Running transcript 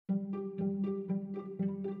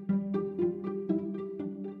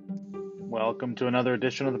welcome to another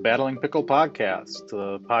edition of the Battling Pickle Podcast,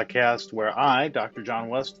 the podcast where I, Dr. John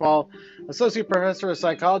Westfall, Associate Professor of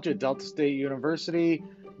Psychology at Delta State University,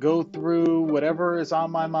 go through whatever is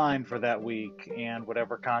on my mind for that week and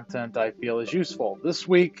whatever content I feel is useful. This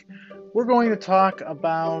week, we're going to talk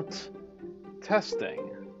about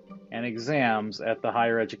testing and exams at the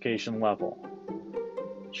higher education level.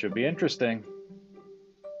 Should be interesting.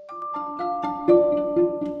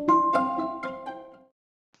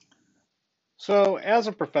 So, as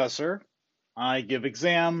a professor, I give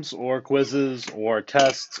exams or quizzes or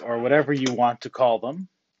tests or whatever you want to call them.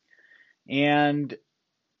 And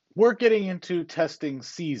we're getting into testing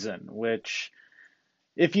season, which,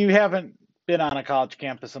 if you haven't been on a college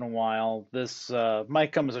campus in a while, this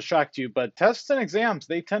might come as a shock to you, but tests and exams,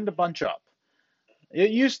 they tend to bunch up.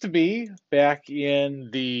 It used to be back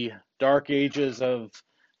in the dark ages of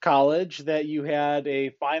college that you had a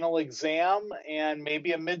final exam and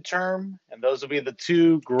maybe a midterm, and those would be the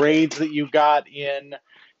two grades that you got in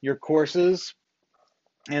your courses.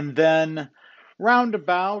 And then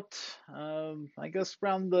roundabout, I guess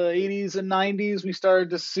around the 80s and 90s, we started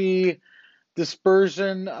to see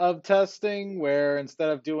dispersion of testing where instead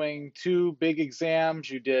of doing two big exams,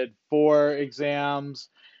 you did four exams.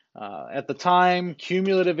 At the time,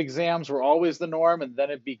 cumulative exams were always the norm, and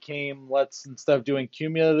then it became instead of doing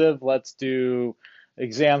cumulative, let's do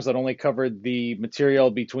exams that only covered the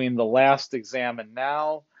material between the last exam and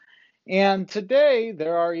now. And today,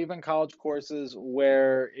 there are even college courses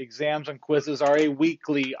where exams and quizzes are a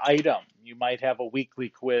weekly item. You might have a weekly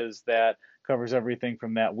quiz that covers everything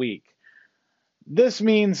from that week. This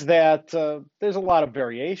means that there's a lot of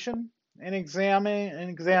variation in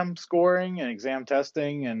exam scoring and exam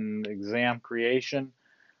testing and exam creation.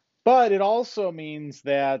 But it also means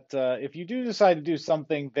that if you do decide to do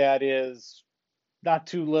something that is not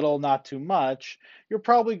too little, not too much, you're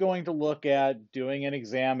probably going to look at doing an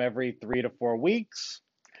exam every 3 to 4 weeks.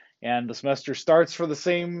 And the semester starts at the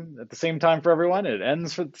same time for everyone. It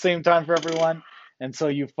ends at the same time for everyone. And so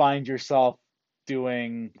you find yourself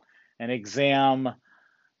doing an exam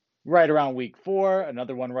right around week 4,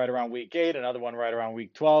 another one right around week 8, another one right around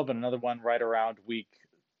week 12, and another one right around week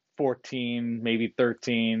 14, maybe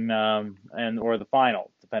 13, and or the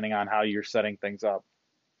final, depending on how you're setting things up.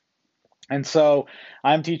 And so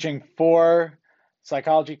I'm teaching 4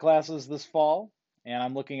 psychology classes this fall, and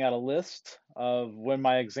I'm looking at a list of when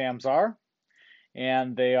my exams are,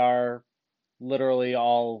 and they are literally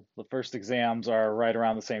all the first exams are right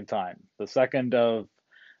around the same time. The 2nd of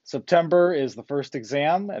September is the first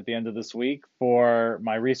exam at the end of this week for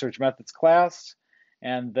my research methods class.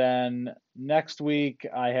 And then next week,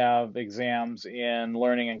 I have exams in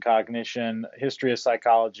learning and cognition, history of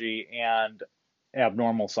psychology, and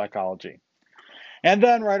abnormal psychology. And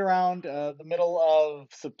then right around the middle of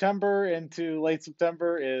September into late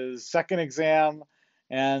September is second exam.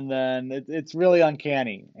 And then it's really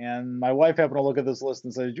uncanny. And my wife happened to look at this list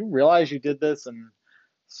and said, "Did you realize you did this?" And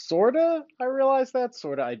sorta, I realized that,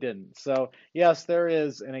 sorta, I didn't. So, yes, there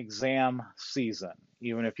is an exam season,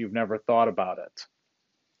 even if you've never thought about it.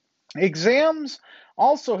 Exams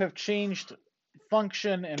also have changed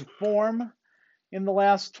function and form in the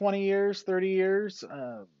last 20 years, 30 years.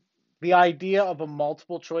 The idea of a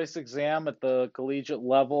multiple choice exam at the collegiate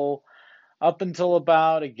level up until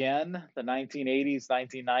about, again, the 1980s,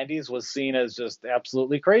 1990s was seen as just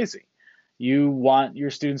absolutely crazy. You want your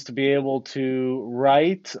students to be able to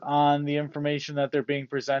write on the information that they're being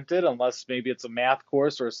presented, unless maybe it's a math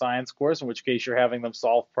course or a science course, in which case you're having them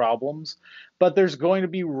solve problems. But there's going to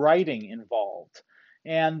be writing involved.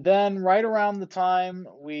 And then right around the time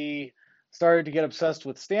we started to get obsessed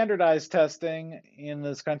with standardized testing in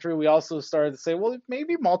this country, we also started to say, well,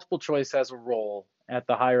 maybe multiple choice has a role at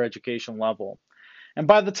the higher education level. And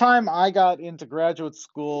by the time I got into graduate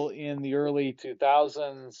school in the early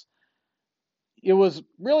 2000s, it was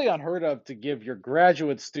really unheard of to give your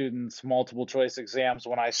graduate students multiple choice exams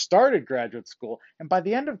when I started graduate school. And by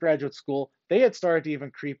the end of graduate school, they had started to even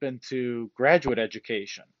creep into graduate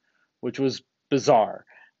education, which was bizarre.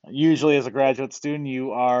 Usually, as a graduate student,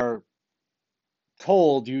 you are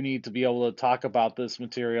told you need to be able to talk about this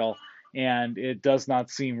material, and it does not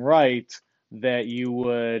seem right that you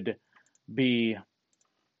would be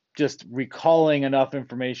just recalling enough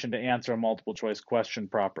information to answer a multiple choice question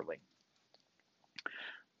properly.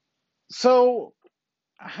 So,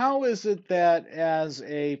 how is it that as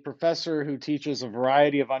a professor who teaches a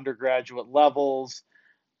variety of undergraduate levels,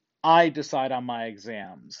 I decide on my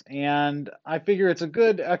exams? And I figure it's a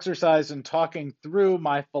good exercise in talking through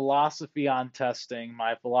my philosophy on testing,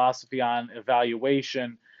 my philosophy on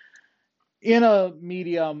evaluation, in a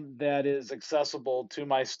medium that is accessible to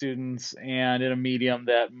my students and in a medium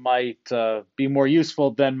that might be more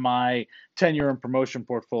useful than my tenure and promotion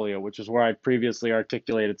portfolio, which is where I previously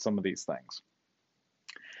articulated some of these things.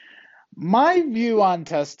 My view on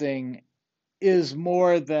testing is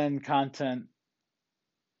more than content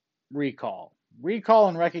recall. Recall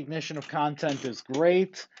and recognition of content is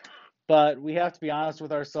great, but we have to be honest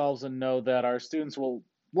with ourselves and know that our students will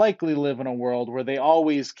likely live in a world where they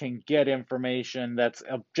always can get information that's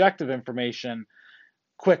objective information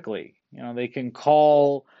quickly. You know, they can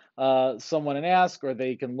call someone and ask, or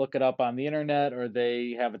they can look it up on the internet, or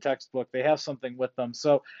they have a textbook, they have something with them.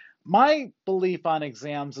 So, my belief on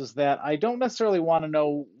exams is that I don't necessarily want to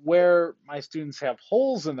know where my students have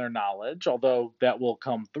holes in their knowledge, although that will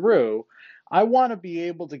come through. I want to be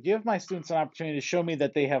able to give my students an opportunity to show me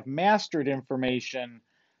that they have mastered information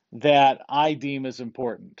that I deem as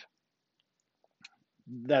important.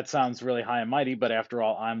 That sounds really high and mighty, but after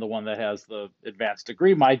all, I'm the one that has the advanced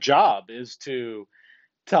degree. My job is to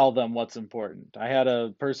tell them what's important. I had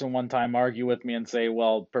a person one time argue with me and say,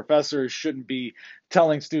 well, professors shouldn't be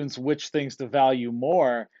telling students which things to value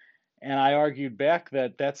more. And I argued back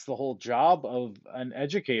that that's the whole job of an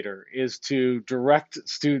educator, is to direct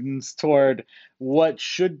students toward what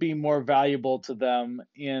should be more valuable to them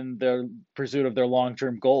in their pursuit of their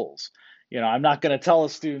long-term goals. You know, I'm not going to tell a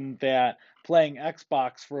student that playing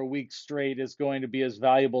Xbox for a week straight is going to be as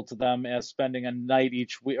valuable to them as spending a night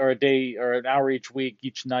each week, or a day or an hour each week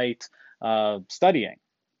each night studying.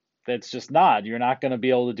 That's just not. You're not going to be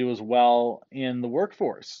able to do as well in the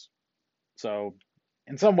workforce. So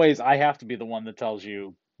in some ways, I have to be the one that tells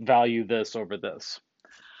you value this over this.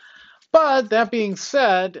 But that being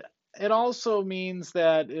said, it also means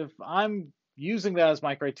that if I'm using that as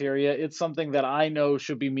my criteria, it's something that I know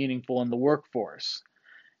should be meaningful in the workforce.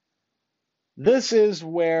 This is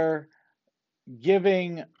where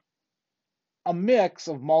giving a mix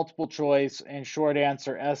of multiple choice and short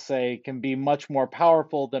answer essay can be much more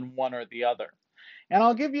powerful than one or the other. And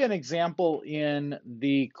I'll give you an example in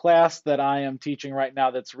the class that I am teaching right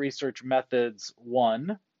now that's Research Methods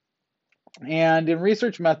 1. And in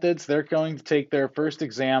Research Methods, they're going to take their first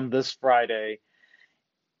exam this Friday.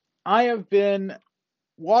 I have been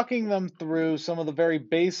walking them through some of the very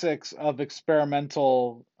basics of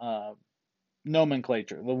experimental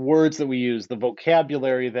nomenclature, the words that we use, the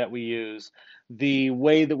vocabulary that we use, the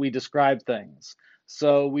way that we describe things.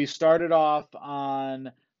 So we started off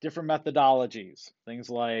on different methodologies, things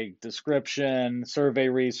like description, survey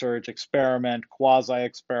research, experiment,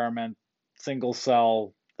 quasi-experiment, single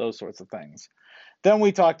cell, those sorts of things. Then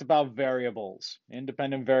we talked about variables,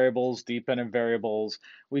 independent variables, dependent variables.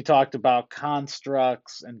 We talked about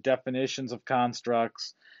constructs and definitions of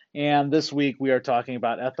constructs. And this week we are talking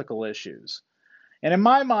about ethical issues. And in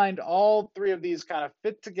my mind, all three of these kind of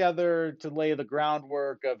fit together to lay the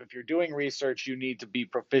groundwork of, if you're doing research, you need to be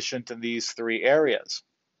proficient in these three areas.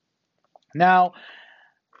 Now,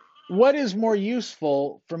 what is more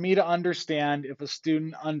useful for me to understand if a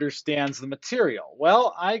student understands the material?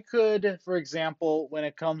 Well, I could, for example, when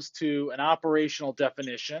it comes to an operational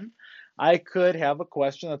definition, I could have a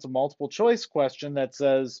question that's a multiple choice question that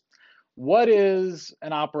says, what is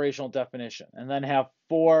an operational definition? And then have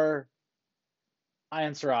four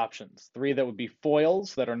answer options, three that would be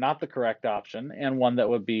foils that are not the correct option, and one that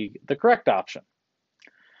would be the correct option.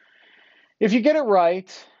 If you get it right,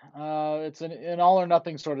 it's an all or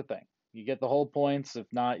nothing sort of thing. You get the whole points. If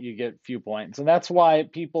not, you get few points. And that's why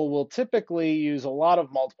people will typically use a lot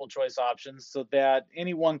of multiple choice options, so that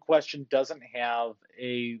any one question doesn't have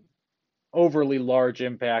a overly large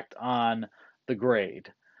impact on the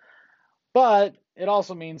grade. But it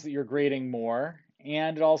also means that you're grading more,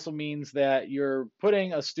 and it also means that you're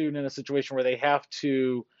putting a student in a situation where they have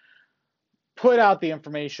to put out the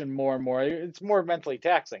information more and more. It's more mentally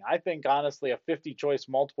taxing. I think, honestly, a 50 choice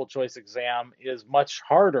multiple choice exam is much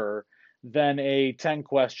harder than a 10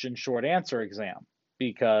 question short answer exam,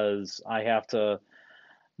 because I have to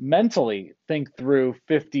mentally think through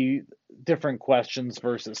 50 different questions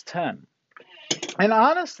versus 10. And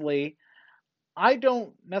honestly, I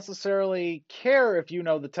don't necessarily care if you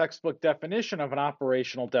know the textbook definition of an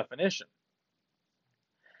operational definition.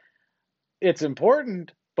 It's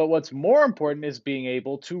important, but what's more important is being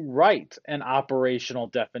able to write an operational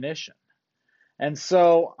definition. And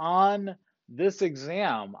so on this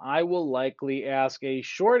exam, I will likely ask a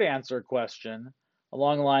short answer question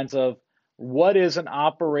along the lines of, what is an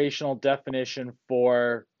operational definition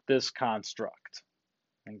for this construct?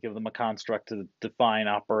 And give them a construct to define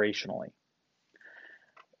operationally.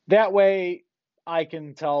 That way, I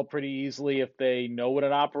can tell pretty easily if they know what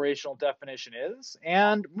an operational definition is,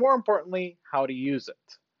 and more importantly, how to use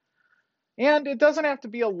it. And it doesn't have to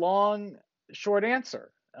be a long, short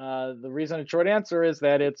answer. The reason it's short answer is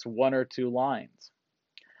that it's 1 or 2 lines.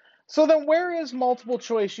 So then where is multiple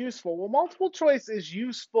choice useful? Well, multiple choice is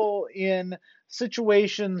useful in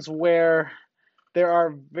situations where there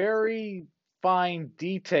are very fine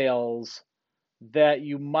details that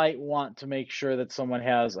you might want to make sure that someone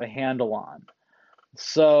has a handle on.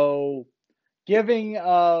 So giving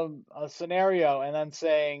a scenario and then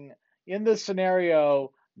saying, in this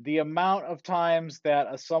scenario, the amount of times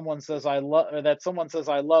that someone says I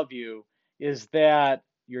love you, is that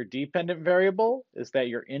your dependent variable? Is that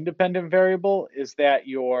your independent variable? Is that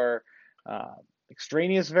your uh,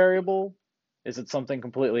 extraneous variable? Is it something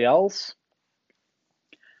completely else?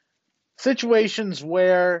 Situations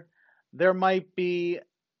where there might be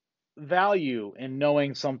value in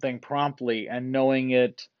knowing something promptly and knowing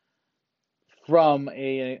it from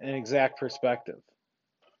an exact perspective.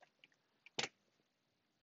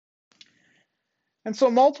 And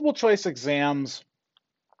so multiple choice exams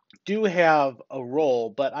do have a role,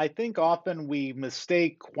 but I think often we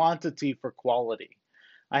mistake quantity for quality.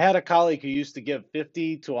 I had a colleague who used to give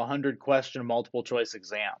 50 to 100 question multiple choice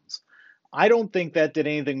exams. I don't think that did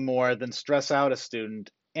anything more than stress out a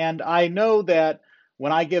student. And I know that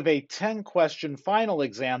when I give a 10 question final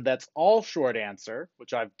exam that's all short answer,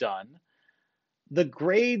 which I've done, the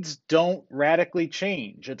grades don't radically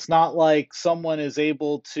change. It's not like someone is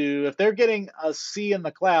able to, if they're getting a C in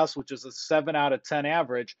the class, which is a 7 out of 10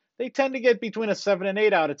 average, they tend to get between a 7 and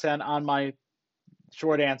 8 out of 10 on my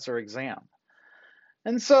short answer exam.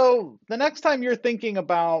 And so the next time you're thinking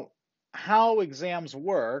about how exams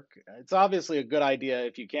work, it's obviously a good idea,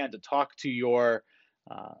 if you can, to talk to your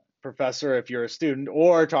uh, professor if you're a student,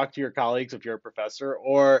 or talk to your colleagues if you're a professor,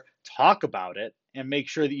 or talk about it and make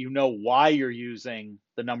sure that you know why you're using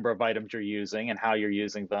the number of items you're using and how you're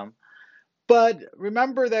using them. But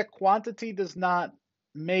remember that quantity does not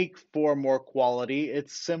make for more quality. It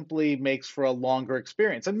simply makes for a longer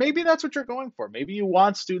experience. And maybe that's what you're going for. Maybe you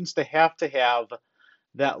want students to have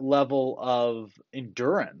that level of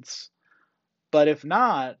endurance. But if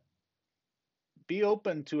not, be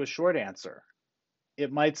open to a short answer.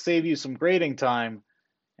 It might save you some grading time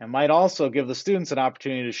and might also give the students an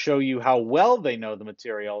opportunity to show you how well they know the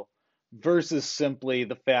material versus simply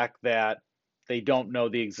the fact that they don't know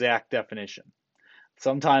the exact definition.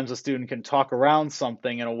 Sometimes a student can talk around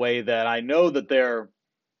something in a way that I know that they're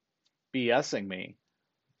BSing me,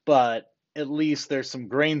 but at least there's some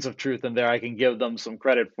grains of truth in there I can give them some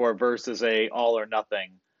credit for versus a all or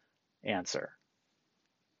nothing answer.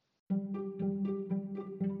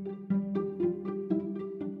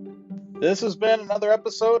 This has been another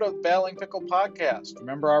episode of Battling Pickle Podcast.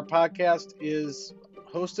 Remember, our podcast is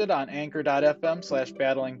hosted on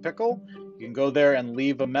anchor.fm/battlingpickle. You can go there and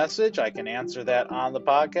leave a message. I can answer that on the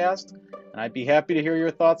podcast, and I'd be happy to hear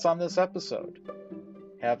your thoughts on this episode.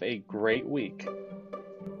 Have a great week.